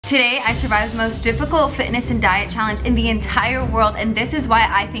Today, I survived the most difficult fitness and diet challenge in the entire world, and this is why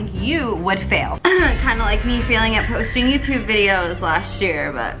I think you would fail. Kind of like me failing at posting YouTube videos last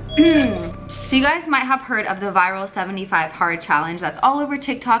year, but so you guys might have heard of the viral 75 hard challenge that's all over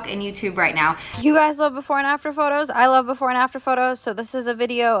TikTok and YouTube right now. You guys love before and after photos. I love before and after photos. So this is a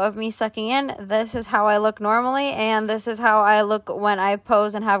video of me sucking in. This is how I look normally, and this is how I look when I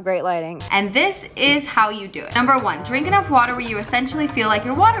pose and have great lighting. And this is how you do it. Number 1, drink enough water where you essentially feel like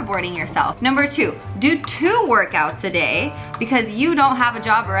you're waterboarding yourself. Number 2, do 2 workouts a day because you don't have a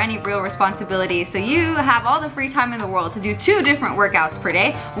job or any real responsibility. So you have all the free time in the world to do 2 different workouts per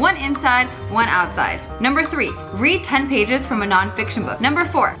day, one inside, one outside. Number 3, read 10 pages from a non-fiction book. Number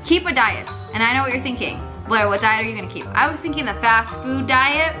 4, keep a diet. And I know what you're thinking, Blair, what diet are you gonna keep? I was thinking the fast food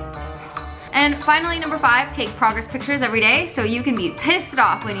diet. And finally, number 5, take progress pictures every day so you can be pissed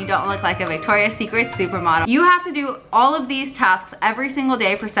off when you don't look like a Victoria's Secret supermodel. You have to do all of these tasks every single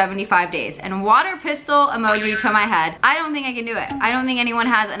day for 75 days. And water pistol emoji to my head. I don't think I can do it. I don't think anyone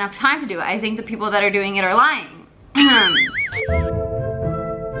has enough time to do it. I think the people that are doing it are lying.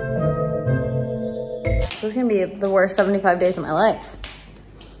 This is gonna be the worst 75 days of my life.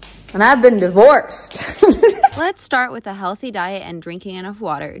 And I've been divorced. Let's start with a healthy diet and drinking enough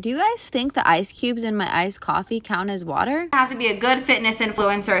water. Do you guys think the ice cubes in my iced coffee count as water? I have to be a good fitness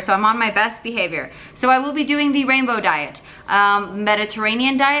influencer, so I'm on my best behavior. So I will be doing the rainbow diet,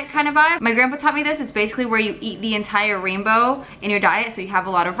 Mediterranean diet kind of vibe. My grandpa taught me this. It's basically where you eat the entire rainbow in your diet. So you have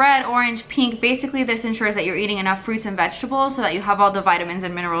a lot of red, orange, pink. Basically, this ensures that you're eating enough fruits and vegetables so that you have all the vitamins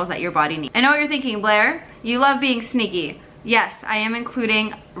and minerals that your body needs. I know what you're thinking, Blair. You love being sneaky. Yes, I am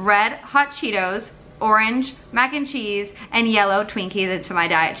including red hot Cheetos, orange mac and cheese, and yellow Twinkies into my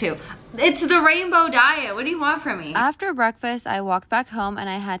diet too. It's the rainbow diet. What do you want from me? After breakfast, I walked back home and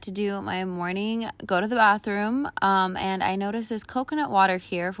I had to do my morning go to the bathroom. And I noticed this coconut water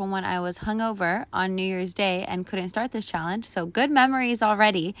here from when I was hungover on New Year's Day and couldn't start this challenge. So good memories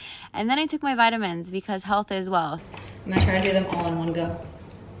already. And then I took my vitamins because health is wealth. I'm gonna try to do them all in one go.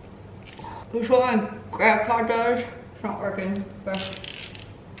 This is what my grandpa does. It's not working.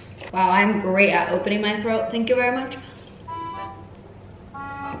 Wow, I'm great at opening my throat. Thank you very much.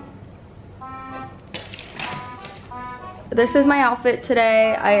 This is my outfit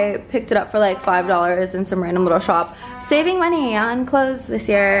today. I picked it up for like $5 in some random little shop. Saving money on clothes this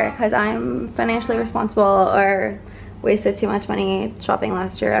year because I'm financially responsible or wasted too much money shopping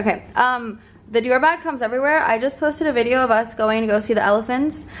last year. Okay. The Dior bag comes everywhere. I just posted a video of us going to go see the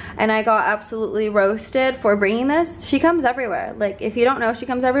elephants and I got absolutely roasted for bringing this. She comes everywhere. Like, if you don't know she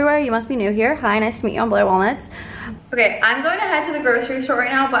comes everywhere, you must be new here. Hi, nice to meet you. I'm Blair Walnuts. Okay, I'm going to head to the grocery store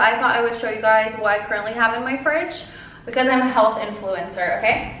right now, but I thought I would show you guys what I currently have in my fridge because I'm a health influencer,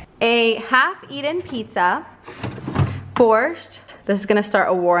 okay? A half-eaten pizza, borscht. This is gonna start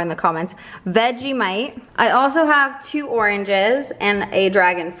a war in the comments. Vegemite. I also have 2 oranges and a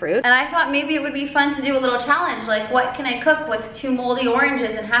dragon fruit. And I thought maybe it would be fun to do a little challenge, like what can I cook with 2 moldy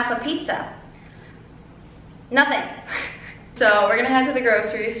oranges and half a pizza? Nothing. So we're gonna head to the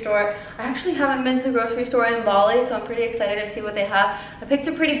grocery store. I actually haven't been to the grocery store in Bali, so I'm pretty excited to see what they have. I picked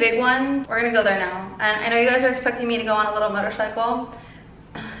a pretty big one. We're gonna go there now. And I know you guys are expecting me to go on a little motorcycle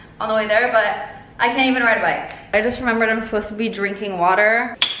on the way there, but I can't even ride a bike. I just remembered I'm supposed to be drinking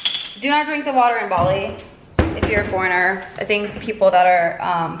water. Do not drink the water in Bali if you're a foreigner. I think people that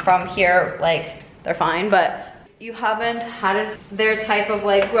are from here, like, they're fine, but you haven't had their type of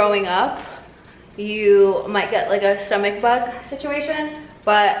like growing up, you might get like a stomach bug situation.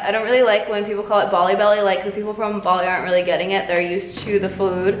 But I don't really like when people call it Bali belly. Like, the people from Bali aren't really getting it. They're used to the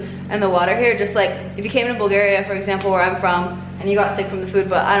food and the water here. Just like if you came to Bulgaria, for example, where I'm from, and you got sick from the food,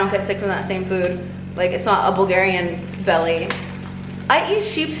 but I don't get sick from that same food. Like, it's not a Bulgarian belly. I eat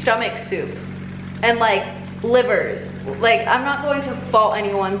sheep stomach soup and like livers. Like, I'm not going to fault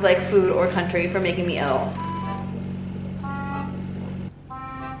anyone's like food or country for making me ill.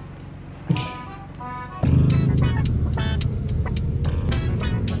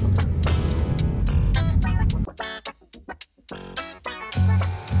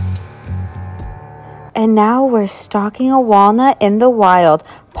 And now we're stalking a walnut in the wild,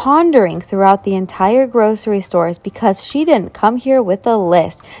 pondering throughout the entire grocery stores because she didn't come here with a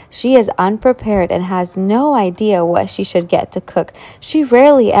list. She is unprepared and has no idea what she should get to cook. She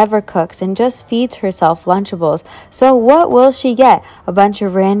rarely ever cooks and just feeds herself Lunchables. So what will she get? A bunch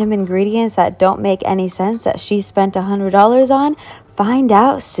of random ingredients that don't make any sense that she spent $100 on? Find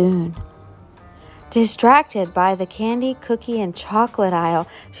out soon. Distracted by the candy, cookie, and chocolate aisle,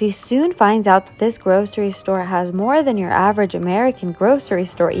 she soon finds out that this grocery store has more than your average American grocery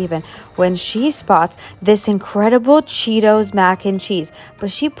store even when she spots this incredible Cheetos mac and cheese.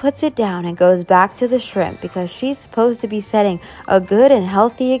 But she puts it down and goes back to the shrimp because she's supposed to be setting a good and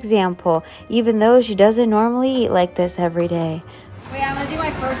healthy example, even though she doesn't normally eat like this every day. Wait, I'm gonna do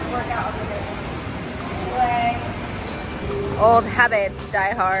my first workout of the day. Slay. Old habits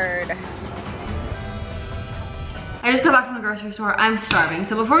die hard. I just got back from the grocery store. I'm starving.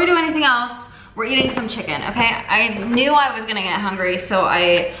 So before we do anything else, we're eating some chicken, okay? I knew I was gonna get hungry, so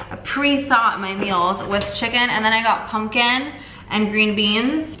I pre-thought my meals with chicken, and then I got pumpkin and green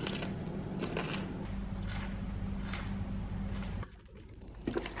beans.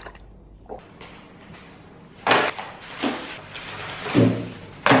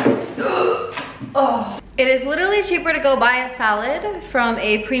 Oh. It is literally cheaper to go buy a salad from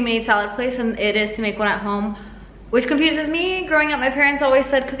a pre-made salad place than it is to make one at home, which confuses me. Growing up, my parents always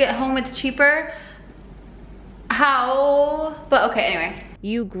said cook at home, it's cheaper. How? But okay, anyway.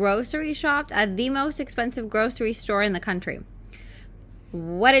 You grocery shopped at the most expensive grocery store in the country.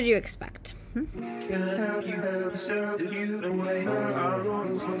 What did you expect? Take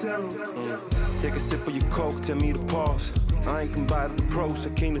a sip of your Coke, tell me to pause. I ain't come by the pros, I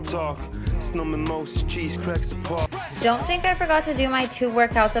came to talk. Snow mimosas, cheese cracks apart. Don't think I forgot to do my 2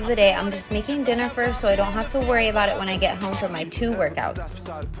 workouts of the day. I'm just making dinner first so I don't have to worry about it when I get home from my 2 workouts.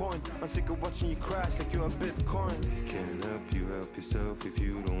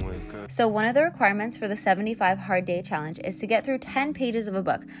 So one of the requirements for the 75 hard day challenge is to get through 10 pages of a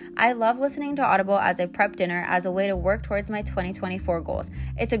book. I love listening to Audible as I prep dinner as a way to work towards my 2024 goals.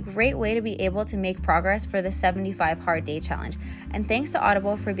 It's a great way to be able to make progress for the 75 hard day challenge. And thanks to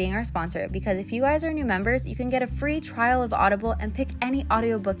Audible for being our sponsor, because if you guys are new members, you can get a free trial of Audible and pick any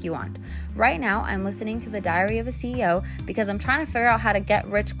audiobook you want. Right now, I'm listening to The Diary of a CEO because I'm trying to figure out how to get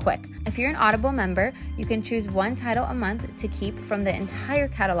rich quick. If you're an Audible member, you can choose one title a month to keep from the entire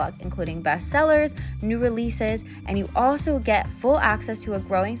catalog, including bestsellers, new releases, and you also get full access to a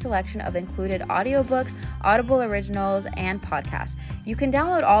growing selection of included audiobooks, Audible originals, and podcasts. You can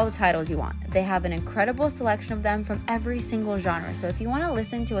download all the titles you want. They have an incredible selection of them from every single genre. So if you want to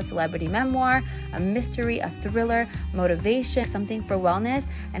listen to a celebrity memoir, a mystery, a thriller, motivation, something for wellness,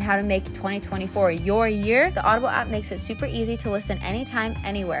 and how to make 2024 your year, the Audible app makes it super easy to listen anytime,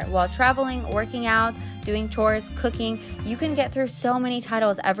 anywhere. While traveling, working out, doing chores, cooking, you can get through so many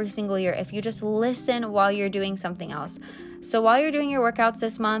titles every single year if you just listen while you're doing something else. So while you're doing your workouts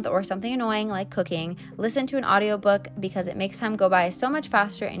this month or something annoying like cooking, listen to an audiobook because it makes time go by so much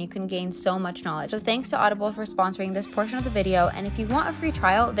faster and you can gain so much knowledge. So thanks to Audible for sponsoring this portion of the video. And if you want a free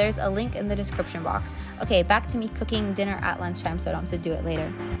trial, there's a link in the description box. Okay, back to me cooking dinner at lunchtime so I don't have to do it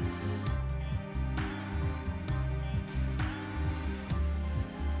later.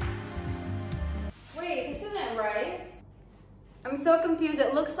 Wait, this isn't rice. I'm so confused.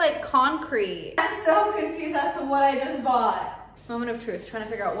 It looks like concrete. I'm so confused as to what I just bought. Moment of truth, trying to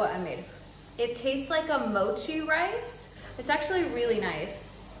figure out what I made. It tastes like a mochi rice. It's actually really nice.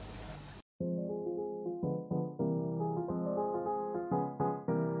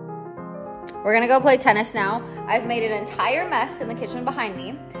 We're gonna go play tennis now. I've made an entire mess in the kitchen behind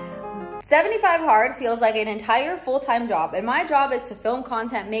me. 75 hard feels like an entire full-time job, and my job is to film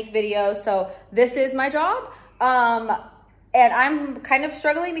content, make videos, so this is my job. And I'm kind of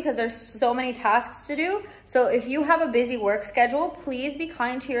struggling because there's so many tasks to do. So if you have a busy work schedule, please be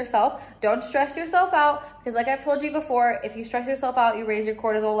kind to yourself. Don't stress yourself out, because like I've told you before, if you stress yourself out, you raise your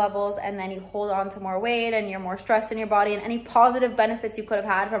cortisol levels and then you hold on to more weight and you're more stressed in your body, and any positive benefits you could have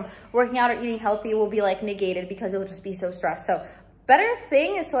had from working out or eating healthy will be like negated because it will just be so stressed. So better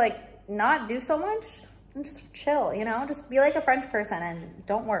thing is to like not do so much and just chill, you know, just be like a French person and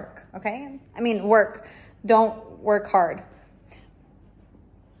don't work, okay? I mean, work, don't work hard.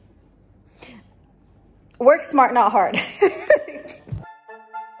 Work smart, not hard.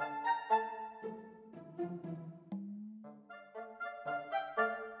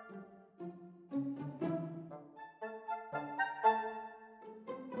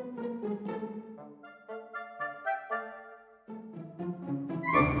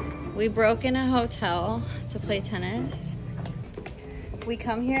 We broke in a hotel to play tennis. We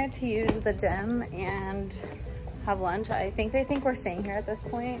come here to use the gym and have lunch. I think they think we're staying here at this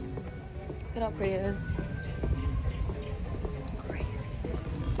point. Look at how pretty it is.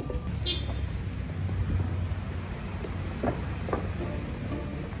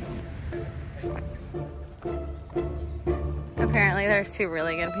 Apparently there's 2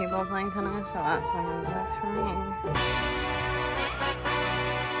 really good people playing tennis, so that plan's actually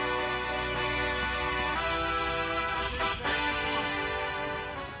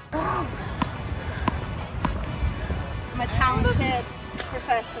talented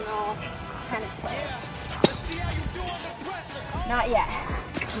professional tennis player. Not yet.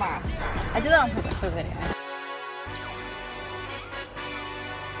 Tomorrow. I did that on purpose for the video.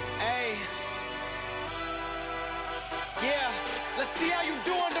 Hey. Yeah. Let's see how you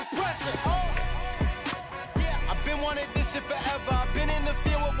do under pressure. Oh. Yeah. I've been wanting this shit forever. I've been in the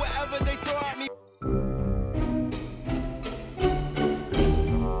field with whatever they throw at me.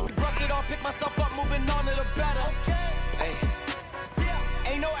 Brush it off, pick myself up, moving on to the better. Hey.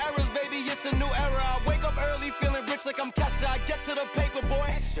 Yeah. Ain't no errors, baby. It's a new era. I wake up early, feeling rich like I'm Kesha. I get to the paper, boy.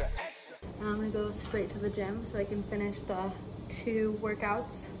 Extra. I'm gonna go straight to the gym so I can finish the 2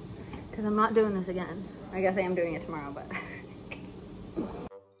 workouts because I'm not doing this again. I guess I am doing it tomorrow, but.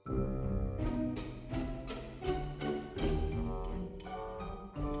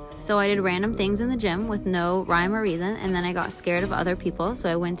 So I did random things in the gym with no rhyme or reason, and then I got scared of other people, so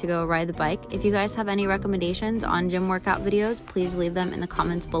I went to go ride the bike. If you guys have any recommendations on gym workout videos, please leave them in the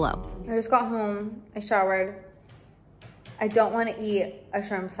comments below. I just got home, I showered. I don't want to eat a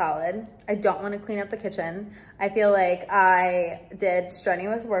shrimp salad. I don't want to clean up the kitchen. I feel like I did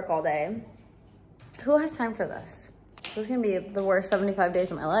strenuous work all day. Who has time for this? This is gonna be the worst 75 days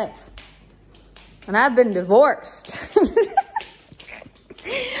of my life. And I've been divorced.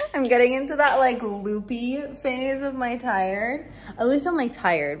 I'm getting into that like loopy phase of my tired. At least I'm like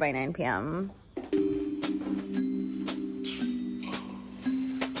tired by 9 p.m.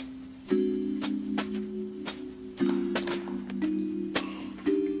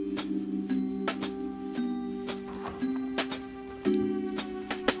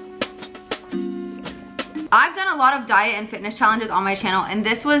 I've done a lot of diet and fitness challenges on my channel, and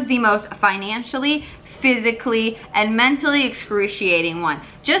this was the most financially, physically, and mentally excruciating one,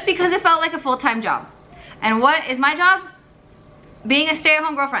 just because it felt like a full-time job. And what is my job? Being a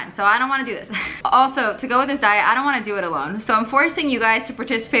stay-at-home girlfriend, so I don't want to do this. Also, to go with this diet, I don't want to do it alone, so I'm forcing you guys to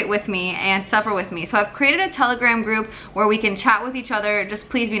participate with me and suffer with me. So I've created a Telegram group where we can chat with each other. Just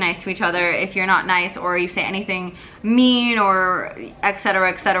please be nice to each other. If you're not nice or you say anything mean or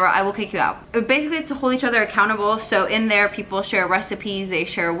etc., I will kick you out. Basically, it's to hold each other accountable. So in there, people share recipes, they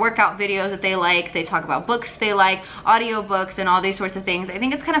share workout videos that they like, they talk about books they like, audio books, and all these sorts of things. I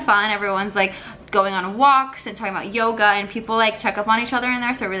think it's kind of fun. Everyone's like going on walks and talking about yoga, and people like check up on each other in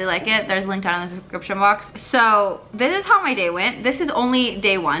there, so I really like it. There's a link down in the description box. So this is how my day went. This is only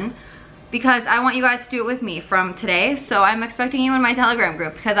day 1 because I want you guys to do it with me from today. So I'm expecting you in my Telegram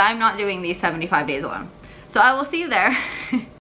group because I'm not doing these 75 days alone. So I will see you there.